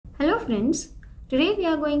Hello friends, today we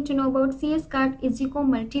are going to know about CS Card Iyzico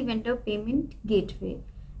Multi-Vendor Payment Gateway.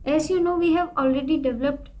 As you know, we have already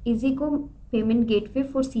developed Iyzico Payment Gateway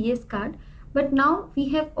for CS Card, but now we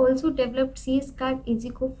have also developed CS Card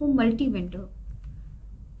Iyzico for multi-vendor.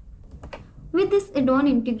 With this add-on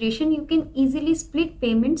integration, you can easily split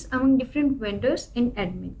payments among different vendors in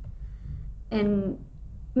admin. And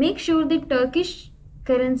make sure the Turkish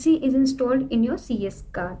currency is installed in your CS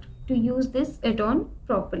card to use this add-on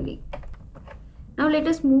properly. Now let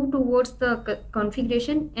us move towards the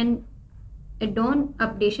configuration and add-on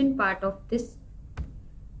updation part of this.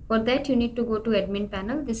 For that you need to go to admin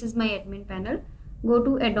panel. This is my admin panel. Go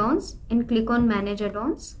to add-ons and click on manage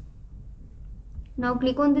add-ons. Now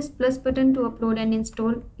click on this plus button to upload and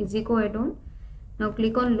install Iyzico add-on. Now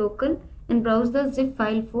click on local and browse the zip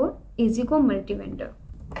file for Iyzico Multi-Vendor.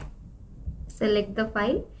 Select the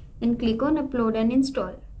file and click on upload and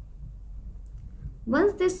install.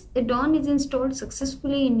 Once this add-on is installed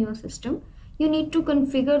successfully in your system, you need to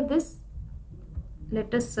configure this.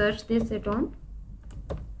 Let us search this add-on.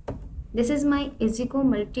 This is my Iyzico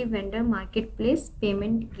Multi-Vendor Marketplace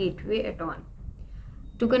Payment Gateway add-on.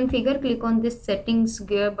 To configure, click on this settings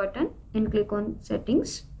gear button and click on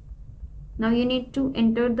settings. Now you need to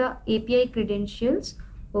enter the API credentials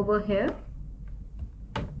over here.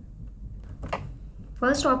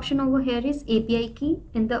 First option over here is API key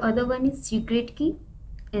and the other one is secret key,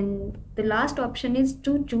 and the last option is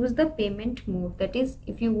to choose the payment mode, that is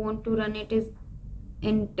if you want to run it is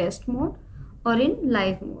in test mode or in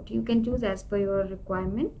live mode. You can choose as per your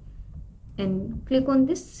requirement and click on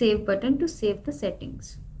this save button to save the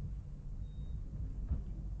settings.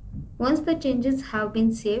 Once the changes have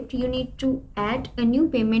been saved, you need to add a new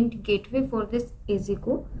payment gateway for this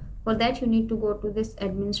Iyzico. For that you need to go to this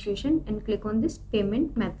administration and click on this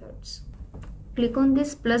payment methods. Click on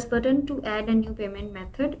this plus button to add a new payment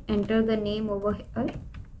method. Enter the name over here.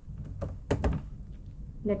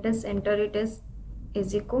 Let us enter it as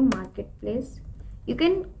Iyzico Marketplace. You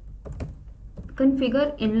can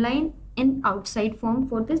configure inline and outside form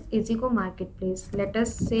for this Iyzico Marketplace. Let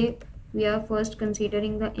us say we are first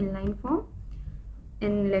considering the inline form,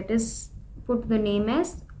 and let us put the name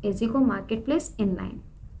as Iyzico Marketplace Inline.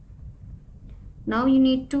 Now you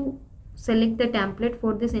need to select the template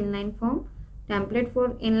for this inline form. Template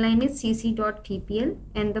for inline is cc.tpl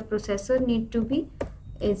and the processor need to be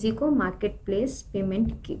Iyzico Marketplace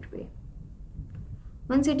Payment Gateway.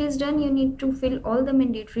 Once it is done, you need to fill all the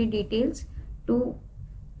mandatory details to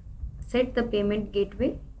set the payment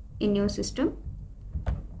gateway in your system.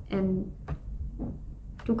 And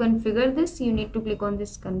to configure this, you need to click on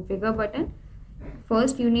this configure button.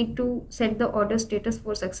 First you need to set the order status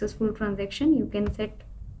for successful transaction. You can set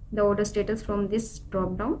the order status from this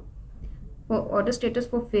drop down. For order status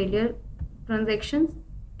for failure transactions,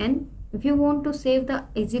 and if you want to save the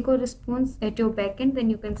Iyzico response at your backend, then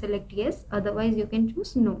you can select yes, otherwise you can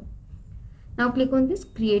choose no. Now click on this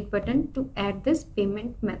create button to add this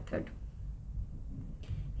payment method.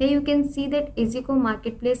 Here you can see that Iyzico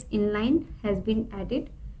Marketplace Inline has been added.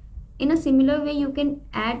 In a similar way, you can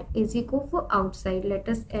add Iyzico for outside. Let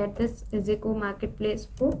us add this Iyzico Marketplace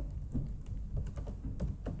for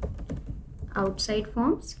outside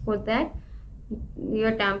forms. For that,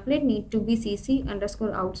 your template need to be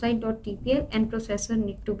cc_outside.tpl and processor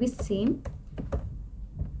need to be same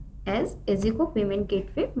as Iyzico Payment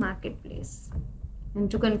Gateway Marketplace. And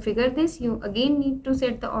to configure this, you again need to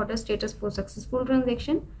set the order status for successful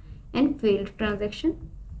transaction and failed transaction.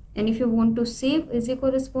 And if you want to save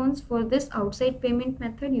Iyzico response for this outside payment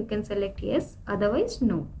method, you can select yes, otherwise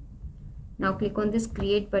no. Now click on this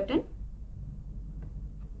create button.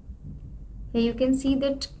 Here you can see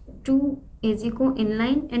that two Iyzico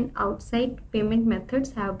inline and outside payment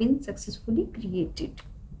methods have been successfully created.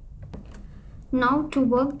 Now to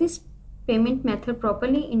work this payment method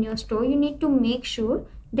properly in your store, you need to make sure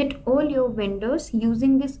that all your vendors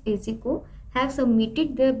using this Iyzico have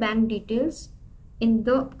submitted their bank details in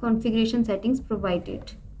the configuration settings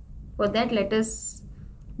provided. For that, let us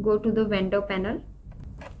go to the vendor panel.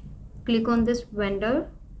 Click on this vendor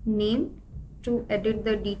name to edit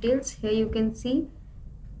the details. Here you can see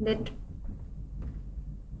that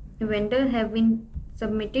vendor have been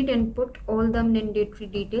submitted and put all the mandatory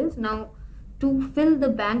details. Now to fill the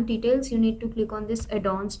bank details, you need to click on this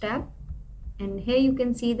add-ons tab, and here you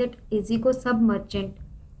can see that Iyzico sub-merchant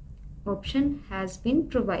option has been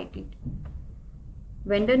provided.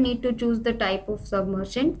 Vendor need to choose the type of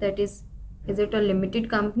sub-merchant, that is it a limited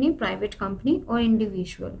company, private company or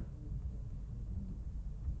individual.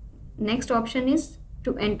 Next option is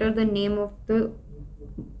to enter the name of the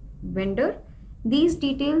vendor. These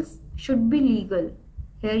details should be legal.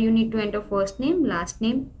 Here you need to enter first name, last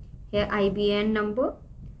name, here IBN number,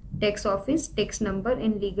 tax office, tax number,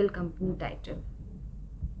 and legal company title.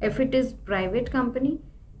 If it is private company,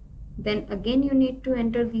 then again you need to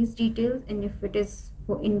enter these details, and if it is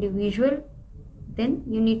for individual, then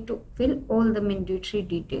you need to fill all the mandatory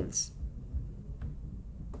details.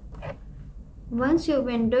 Once your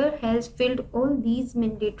vendor has filled all these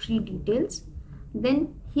mandatory details,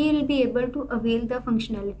 then he will be able to avail the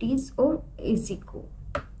functionalities of Iyzico.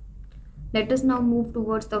 Let us now move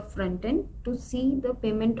towards the front end to see the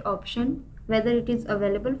payment option, whether it is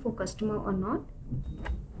available for customer or not.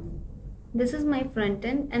 This is my front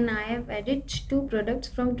end, and I have added 2 products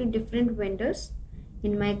from 2 different vendors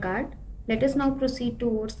in my cart. Let us now proceed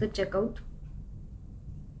towards the checkout.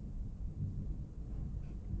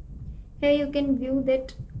 Here you can view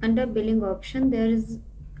that under billing option there is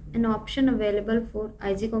an option available for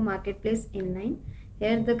Iyzico Marketplace Inline.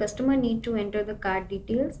 Here the customer need to enter the card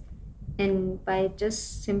details, and by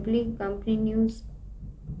just simply continues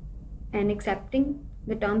and accepting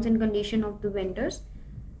the terms and condition of the vendors,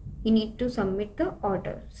 he need to submit the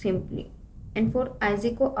order simply. And for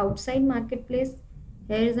Iyzico outside marketplace,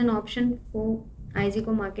 here is an option for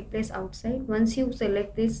Iyzico Marketplace outside. Once you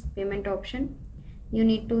select this payment option, you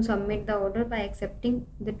need to submit the order by accepting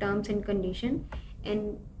the terms and condition,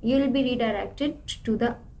 and you will be redirected to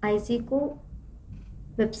the Iyzico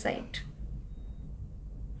website.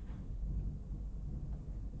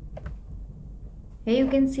 Here you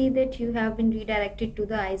can see that you have been redirected to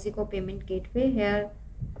the Iyzico Payment Gateway. Here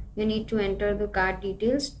you need to enter the card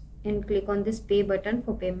details and click on this pay button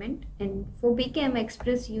for payment, and for BKM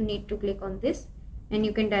Express you need to click on this and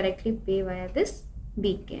you can directly pay via this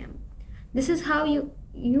BKM. This is how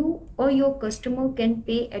you or your customer can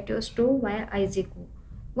pay at your store via Iyzico.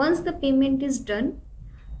 Once the payment is done,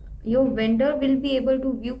 your vendor will be able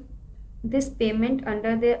to view this payment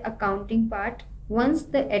under their accounting part once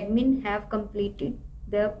the admin have completed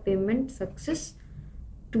their payment success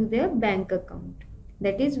to their bank account.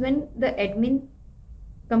 That is, when the admin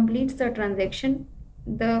completes the transaction,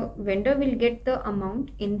 the vendor will get the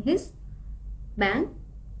amount in his bank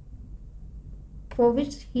for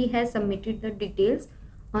which he has submitted the details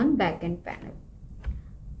on backend panel.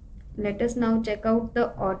 Let us now check out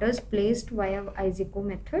the orders placed via Iyzico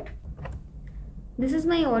method. This is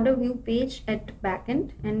my order view page at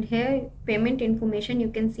backend, and here payment information, you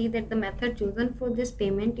can see that the method chosen for this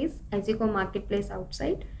payment is Iyzico Marketplace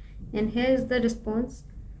outside, and here is the response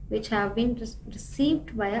which have been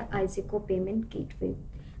received via Iyzico Payment Gateway.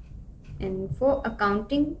 And for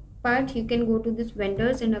accounting part, you can go to this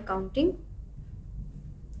vendors and accounting.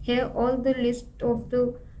 Here all the list of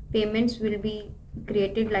the payments will be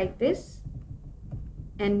created like this,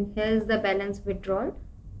 and here is the balance withdrawal.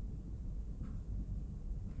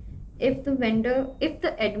 If the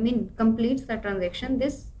admin completes the transaction,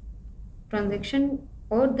 this transaction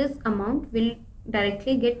or this amount will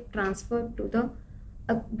directly get transferred to the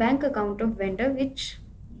bank account of vendor which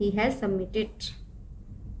he has submitted.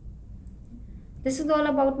 This is all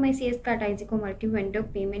about my CS Card Iyzico Multi-Vendor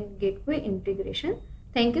Payment Gateway integration.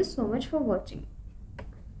 Thank you so much for watching.